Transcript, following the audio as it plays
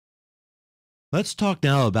Let's talk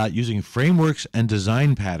now about using frameworks and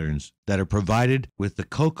design patterns that are provided with the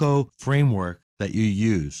Cocoa framework that you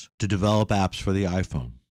use to develop apps for the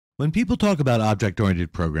iPhone. When people talk about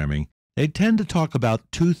object-oriented programming, they tend to talk about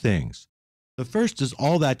two things. The first is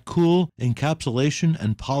all that cool encapsulation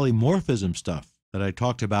and polymorphism stuff that I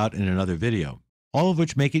talked about in another video, all of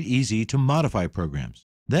which make it easy to modify programs.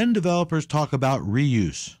 Then developers talk about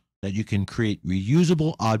reuse, that you can create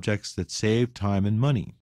reusable objects that save time and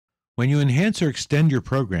money. When you enhance or extend your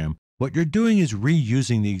program, what you're doing is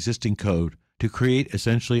reusing the existing code to create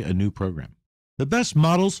essentially a new program. The best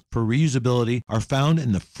models for reusability are found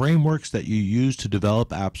in the frameworks that you use to develop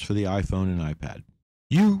apps for the iPhone and iPad.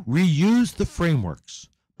 You reuse the frameworks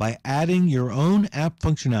by adding your own app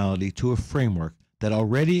functionality to a framework that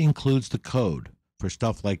already includes the code for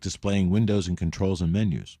stuff like displaying windows and controls and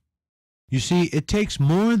menus. You see, it takes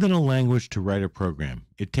more than a language to write a program.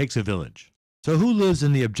 It takes a village. So who lives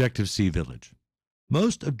in the Objective-C village?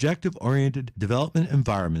 Most objective-oriented development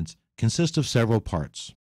environments consist of several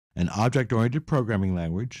parts: an object-oriented programming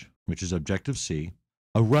language, which is Objective-C,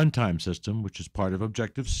 a runtime system, which is part of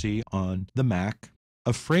Objective-C on the Mac,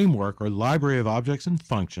 a framework or library of objects and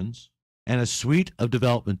functions, and a suite of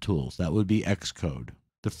development tools. That would be Xcode.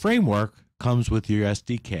 The framework comes with your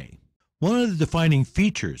SDK. One of the defining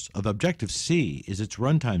features of Objective-C is its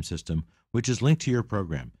runtime system, which is linked to your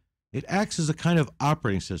program. It acts as a kind of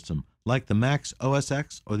operating system, like the Mac's OS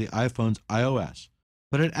X or the iPhone's iOS,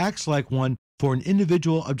 but it acts like one for an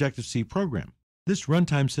individual Objective-C program. This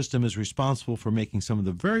runtime system is responsible for making some of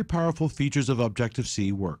the very powerful features of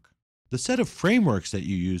Objective-C work. The set of frameworks that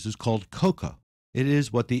you use is called Cocoa. It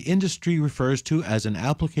is what the industry refers to as an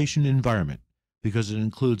application environment, because it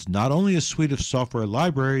includes not only a suite of software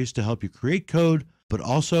libraries to help you create code, but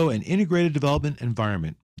also an integrated development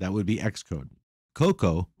environment. That would be Xcode.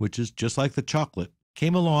 Cocoa, which is just like the chocolate,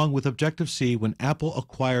 came along with Objective-C when Apple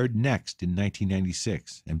acquired Next in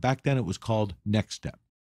 1996, and back then it was called NextStep.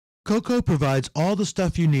 Cocoa provides all the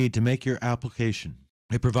stuff you need to make your application.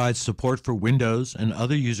 It provides support for Windows and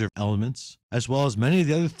other user elements, as well as many of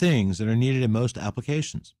the other things that are needed in most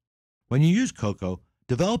applications. When you use Cocoa,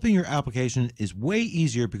 developing your application is way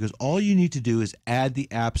easier because all you need to do is add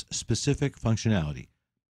the app's specific functionality,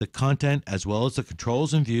 the content as well as the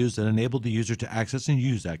controls and views that enable the user to access and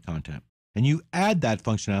use that content. And you add that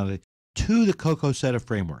functionality to the Cocoa set of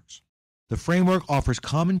frameworks. The framework offers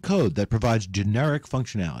common code that provides generic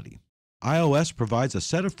functionality. iOS provides a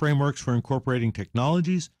set of frameworks for incorporating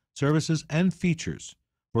technologies, services, and features.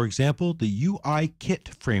 For example, the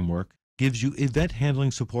UIKit framework gives you event handling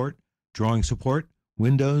support, drawing support,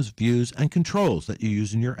 windows, views, and controls that you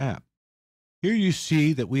use in your app. Here you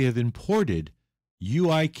see that we have imported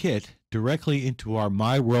UIKit directly into our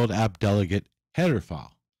My World App Delegate header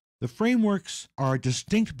file. The frameworks are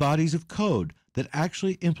distinct bodies of code that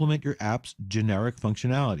actually implement your app's generic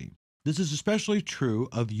functionality. This is especially true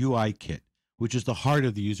of UIKit, which is the heart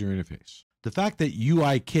of the user interface. The fact that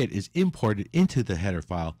UIKit is imported into the header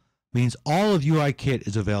file means all of UIKit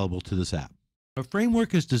is available to this app. A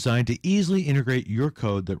framework is designed to easily integrate your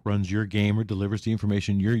code that runs your game or delivers the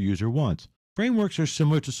information your user wants. Frameworks are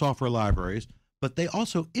similar to software libraries, but they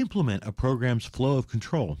also implement a program's flow of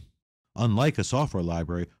control, unlike a software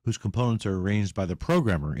library whose components are arranged by the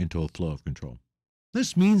programmer into a flow of control.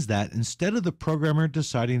 This means that instead of the programmer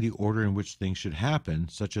deciding the order in which things should happen,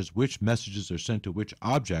 such as which messages are sent to which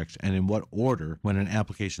objects and in what order when an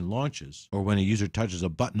application launches or when a user touches a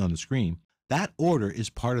button on the screen, that order is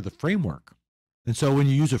part of the framework. And so when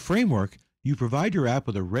you use a framework, you provide your app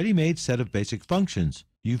with a ready-made set of basic functions.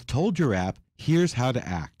 You've told your app, here's how to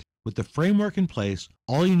act. With the framework in place,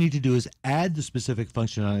 all you need to do is add the specific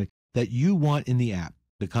functionality that you want in the app,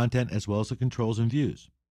 the content as well as the controls and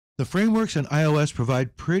views. The frameworks in iOS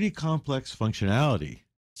provide pretty complex functionality,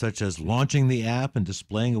 such as launching the app and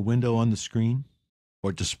displaying a window on the screen,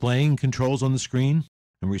 or displaying controls on the screen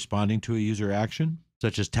and responding to a user action,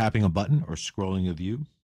 such as tapping a button or scrolling a view,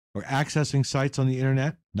 or accessing sites on the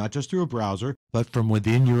internet, not just through a browser, but from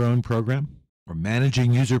within your own program, or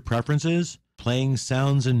managing user preferences, playing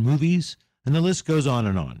sounds and movies, and the list goes on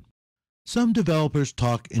and on. Some developers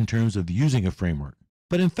talk in terms of using a framework,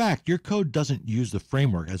 but in fact, your code doesn't use the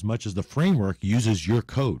framework as much as the framework uses your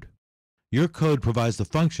code. Your code provides the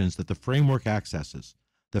functions that the framework accesses.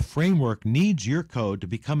 The framework needs your code to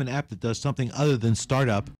become an app that does something other than start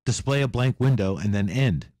up, display a blank window, and then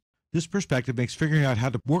end. This perspective makes figuring out how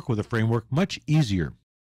to work with a framework much easier.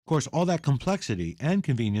 Of course, all that complexity and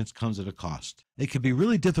convenience comes at a cost. It can be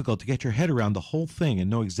really difficult to get your head around the whole thing and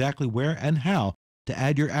know exactly where and how to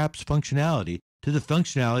add your app's functionality to the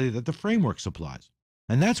functionality that the framework supplies.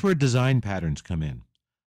 And that's where design patterns come in.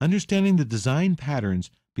 Understanding the design patterns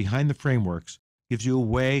behind the frameworks gives you a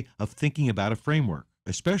way of thinking about a framework,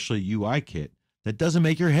 especially UIKit, that doesn't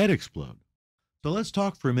make your head explode. So let's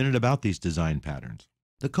talk for a minute about these design patterns.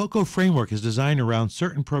 The COCO framework is designed around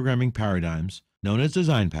certain programming paradigms, known as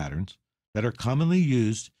design patterns, that are commonly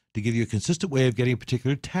used to give you a consistent way of getting a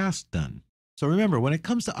particular task done. So remember, when it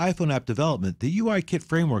comes to iPhone app development, the UIKit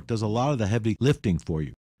framework does a lot of the heavy lifting for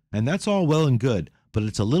you. And that's all well and good, but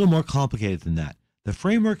it's a little more complicated than that. The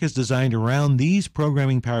framework is designed around these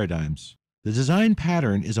programming paradigms. The design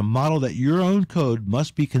pattern is a model that your own code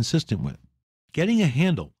must be consistent with. Getting a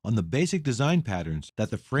handle on the basic design patterns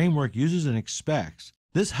that the framework uses and expects,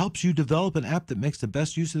 this helps you develop an app that makes the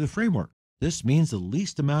best use of the framework. This means the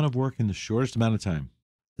least amount of work in the shortest amount of time.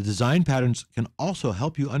 The design patterns can also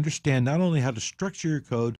help you understand not only how to structure your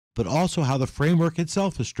code, but also how the framework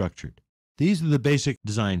itself is structured. These are the basic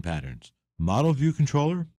design patterns: model view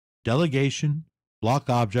controller, delegation, block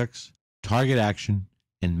objects, target action,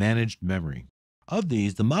 and managed memory. Of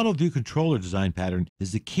these, the model view controller design pattern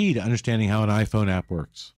is the key to understanding how an iPhone app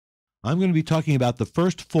works. I'm going to be talking about the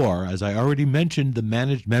first four, as I already mentioned the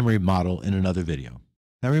managed memory model in another video.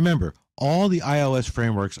 Now remember, all the iOS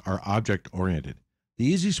frameworks are object-oriented. The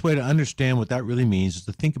easiest way to understand what that really means is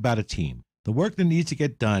to think about a team. The work that needs to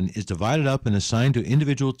get done is divided up and assigned to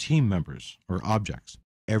individual team members, or objects.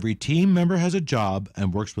 Every team member has a job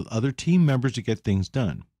and works with other team members to get things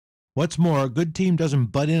done. What's more, a good team doesn't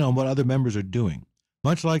butt in on what other members are doing,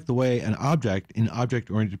 much like the way an object in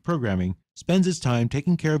object-oriented programming spends its time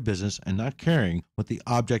taking care of business and not caring what the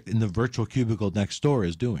object in the virtual cubicle next door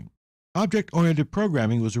is doing. Object-oriented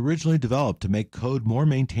programming was originally developed to make code more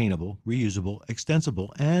maintainable, reusable,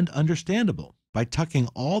 extensible, and understandable by tucking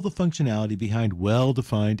all the functionality behind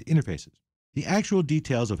well-defined interfaces. The actual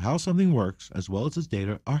details of how something works, as well as its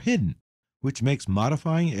data, are hidden, which makes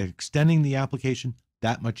modifying and extending the application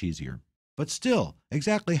that much easier. But still,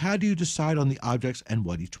 exactly how do you decide on the objects and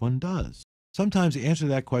what each one does? Sometimes the answer to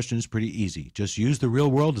that question is pretty easy. Just use the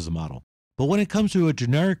real world as a model. But when it comes to a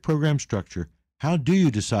generic program structure, how do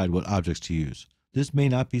you decide what objects to use? This may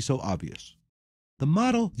not be so obvious. The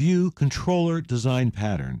model view controller design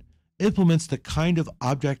pattern implements the kind of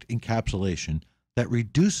object encapsulation that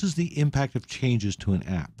reduces the impact of changes to an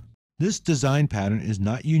app. This design pattern is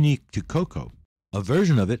not unique to COCO. A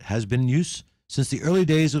version of it has been in use since the early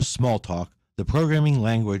days of Smalltalk, the programming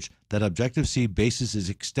language that Objective-C bases its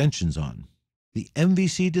extensions on. The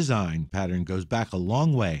MVC design pattern goes back a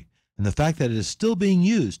long way, and the fact that it is still being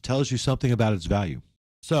used tells you something about its value.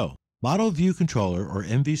 So, Model View Controller, or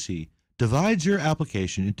MVC, divides your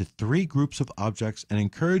application into three groups of objects and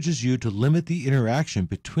encourages you to limit the interaction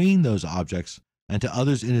between those objects and to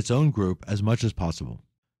others in its own group as much as possible.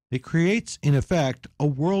 It creates, in effect, a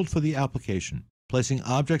world for the application, placing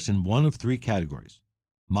objects in one of three categories: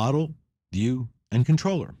 model, view, and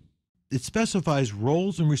controller. It specifies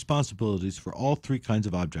roles and responsibilities for all three kinds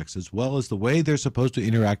of objects, as well as the way they're supposed to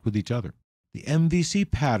interact with each other. The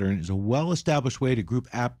MVC pattern is a well-established way to group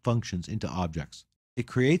app functions into objects. It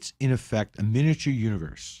creates, in effect, a miniature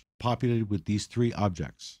universe populated with these three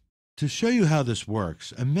objects. To show you how this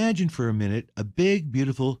works, imagine for a minute a big,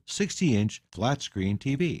 beautiful 60-inch flat-screen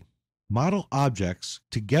TV. Model objects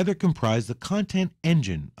together comprise the content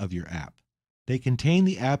engine of your app. They contain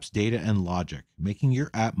the app's data and logic, making your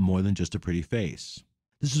app more than just a pretty face.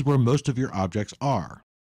 This is where most of your objects are.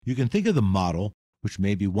 You can think of the model, which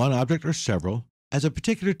may be one object or several, as a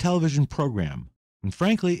particular television program. And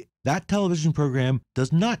frankly, that television program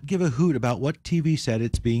does not give a hoot about what TV set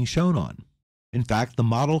it's being shown on. In fact, the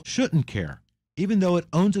model shouldn't care. Even though it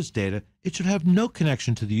owns its data, it should have no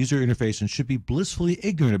connection to the user interface and should be blissfully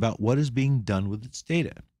ignorant about what is being done with its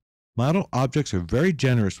data. Model objects are very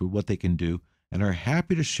generous with what they can do and are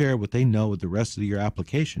happy to share what they know with the rest of your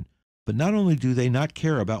application. But not only do they not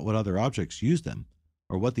care about what other objects use them,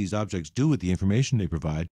 or what these objects do with the information they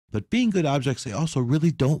provide, but being good objects, they also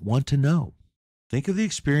really don't want to know. Think of the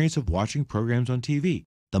experience of watching programs on TV.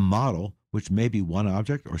 The model, which may be one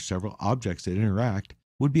object or several objects that interact,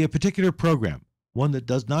 would be a particular program, one that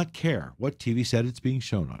does not care what TV set it's being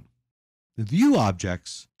shown on. The view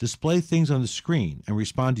objects display things on the screen and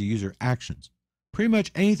respond to user actions. Pretty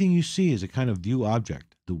much anything you see is a kind of view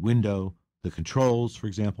object. The window, the controls, for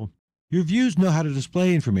example. Your views know how to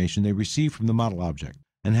display information they receive from the model object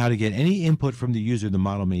and how to get any input from the user the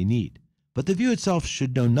model may need. But the view itself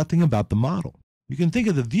should know nothing about the model. You can think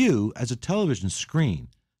of the view as a television screen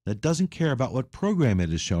that doesn't care about what program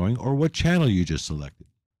it is showing or what channel you just selected.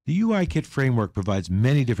 The UIKit framework provides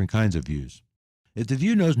many different kinds of views. If the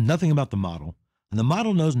view knows nothing about the model, and the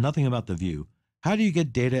model knows nothing about the view, how do you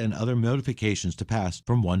get data and other notifications to pass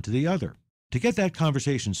from one to the other? To get that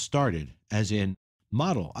conversation started, as in,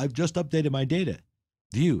 model, I've just updated my data.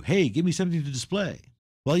 View, hey, give me something to display.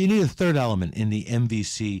 Well, you need a third element in the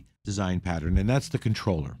MVC design pattern, and that's the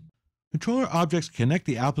controller. Controller objects connect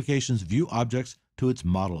the application's view objects to its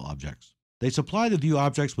model objects. They supply the view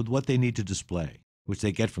objects with what they need to display, which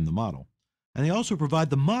they get from the model, and they also provide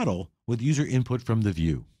the model with user input from the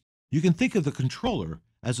view. You can think of the controller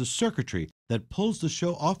as a circuitry that pulls the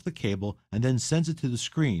show off the cable and then sends it to the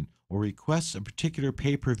screen or requests a particular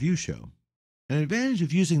pay-per-view show. An advantage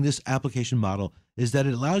of using this application model is that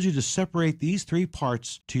it allows you to separate these three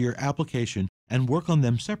parts to your application and work on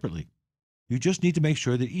them separately. You just need to make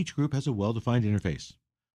sure that each group has a well-defined interface.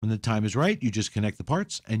 When the time is right, you just connect the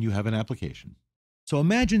parts and you have an application. So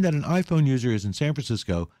imagine that an iPhone user is in San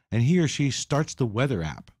Francisco and he or she starts the weather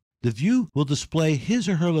app. The view will display his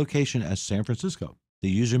or her location as San Francisco. The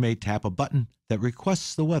user may tap a button that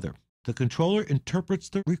requests the weather. The controller interprets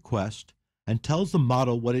the request and tells the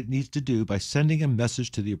model what it needs to do by sending a message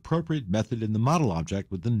to the appropriate method in the model object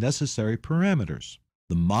with the necessary parameters.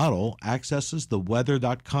 The model accesses the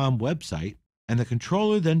weather.com website, and the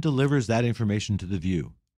controller then delivers that information to the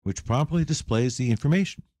view, which promptly displays the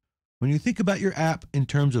information. When you think about your app in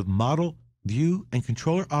terms of model, view, and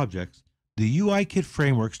controller objects, the UIKit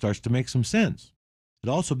framework starts to make some sense. It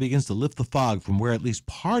also begins to lift the fog from where at least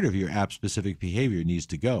part of your app-specific behavior needs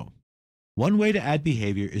to go. One way to add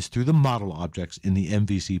behavior is through the model objects in the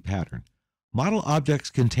MVC pattern. Model objects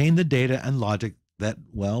contain the data and logic that,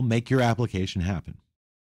 well, make your application happen.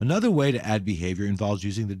 Another way to add behavior involves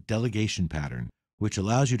using the delegation pattern, which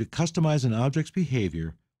allows you to customize an object's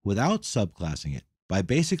behavior without subclassing it by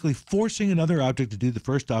basically forcing another object to do the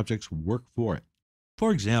first object's work for it.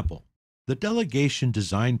 For example, the delegation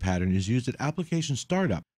design pattern is used at application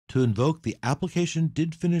startup to invoke the application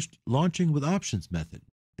did finish launching with options method,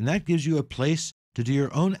 and that gives you a place to do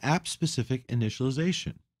your own app-specific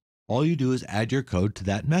initialization. All you do is add your code to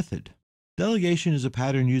that method. Delegation is a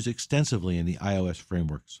pattern used extensively in the iOS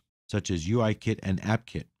frameworks, such as UIKit and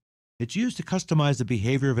AppKit. It's used to customize the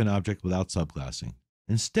behavior of an object without subclassing.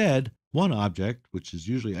 Instead, one object, which is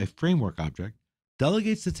usually a framework object,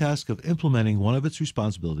 delegates the task of implementing one of its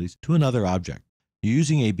responsibilities to another object. You're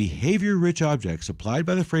using a behavior-rich object supplied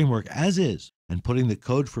by the framework as is and putting the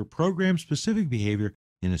code for program-specific behavior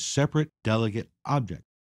in a separate delegate object.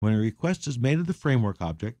 When a request is made of the framework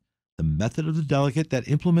object, the method of the delegate that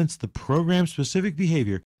implements the program-specific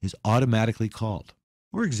behavior is automatically called.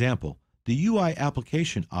 For example, the UI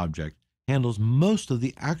application object handles most of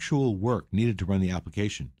the actual work needed to run the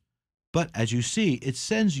application. But as you see, it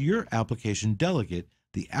sends your application delegate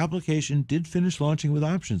the application did finish launching with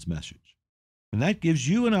options message. And that gives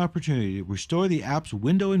you an opportunity to restore the app's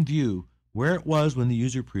window and view where it was when the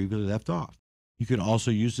user previously left off. You can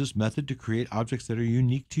also use this method to create objects that are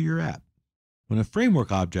unique to your app. When a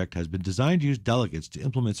framework object has been designed to use delegates to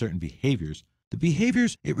implement certain behaviors, the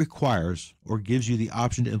behaviors it requires or gives you the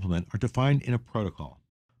option to implement are defined in a protocol.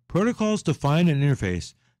 Protocols define an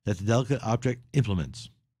interface that the delegate object implements.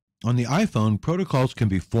 On the iPhone, protocols can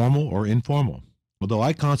be formal or informal, although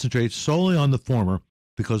I concentrate solely on the former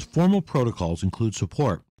because formal protocols include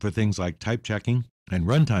support for things like type checking and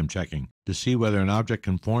runtime checking to see whether an object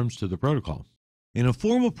conforms to the protocol. In a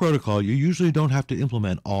formal protocol, you usually don't have to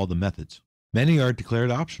implement all the methods. Many are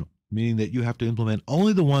declared optional, meaning that you have to implement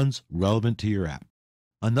only the ones relevant to your app.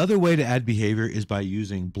 Another way to add behavior is by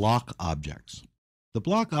using block objects. The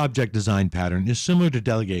block object design pattern is similar to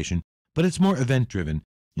delegation, but it's more event-driven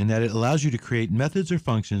in that it allows you to create methods or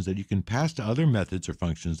functions that you can pass to other methods or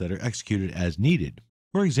functions that are executed as needed.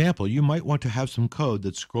 For example, you might want to have some code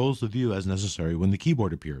that scrolls the view as necessary when the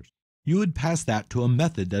keyboard appears. You would pass that to a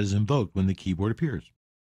method that is invoked when the keyboard appears.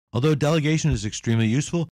 Although delegation is extremely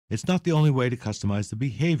useful, it's not the only way to customize the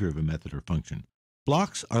behavior of a method or function.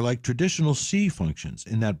 Blocks are like traditional C functions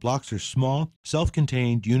in that blocks are small,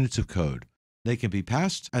 self-contained units of code. They can be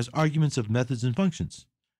passed as arguments of methods and functions,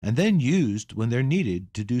 and then used when they're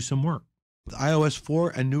needed to do some work. With iOS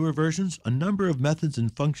 4 and newer versions, a number of methods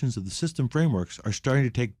and functions of the system frameworks are starting to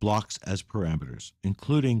take blocks as parameters,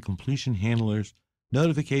 including completion handlers,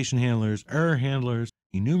 notification handlers, error handlers,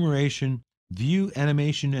 enumeration, view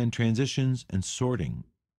animation and transitions, and sorting.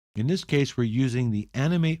 In this case, we're using the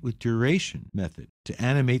animate with duration method to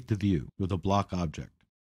animate the view with a block object.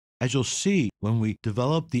 As you'll see, when we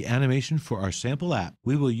develop the animation for our sample app,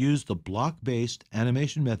 we will use the block-based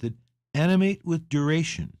animation method animate with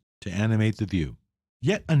duration to animate the view.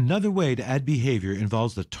 Yet another way to add behavior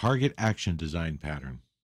involves the target action design pattern.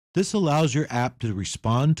 This allows your app to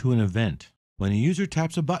respond to an event. When a user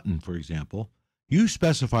taps a button, for example, you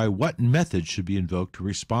specify what method should be invoked to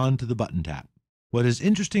respond to the button tap. What is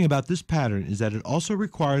interesting about this pattern is that it also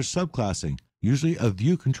requires subclassing, usually a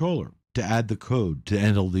view controller, to add the code to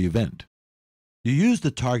handle the event. You use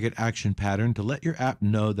the target action pattern to let your app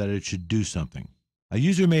know that it should do something. A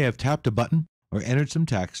user may have tapped a button or entered some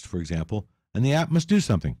text, for example, and the app must do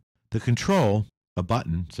something. The control, a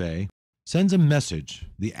button, say, sends a message,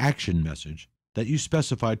 the action message, that you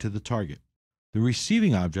specify to the target. The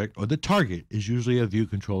receiving object, or the target, is usually a view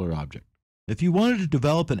controller object. If you wanted to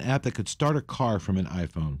develop an app that could start a car from an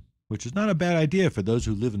iPhone, which is not a bad idea for those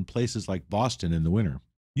who live in places like Boston in the winter,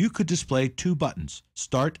 you could display two buttons,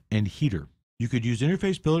 Start and Heater. You could use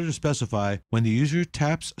Interface Builder to specify when the user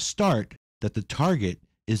taps Start that the target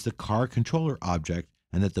is the car controller object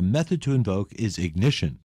and that the method to invoke is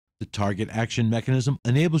Ignition. The target action mechanism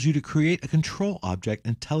enables you to create a control object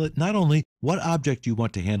and tell it not only what object you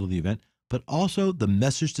want to handle the event, but also the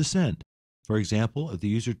message to send. For example, if the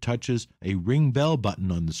user touches a ring bell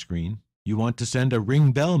button on the screen, you want to send a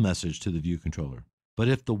ring bell message to the view controller. But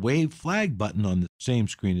if the wave flag button on the same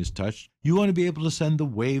screen is touched, you want to be able to send the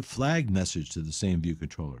wave flag message to the same view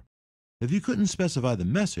controller. If you couldn't specify the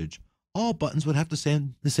message, all buttons would have to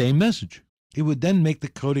send the same message. It would then make the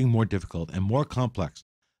coding more difficult and more complex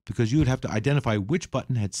because you would have to identify which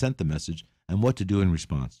button had sent the message and what to do in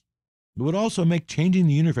response. It would also make changing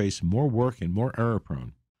the interface more work and more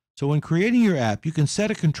error-prone. So when creating your app, you can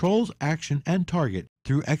set a controls, action, and target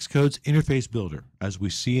through Xcode's Interface Builder, as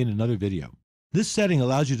we see in another video. This setting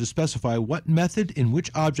allows you to specify what method in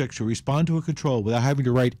which object should respond to a control without having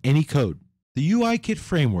to write any code. The UIKit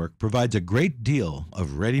framework provides a great deal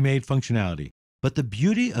of ready-made functionality, but the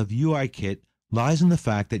beauty of UIKit lies in the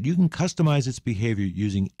fact that you can customize its behavior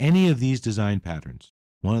using any of these design patterns.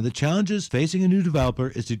 One of the challenges facing a new developer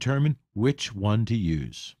is to determine which one to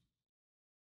use.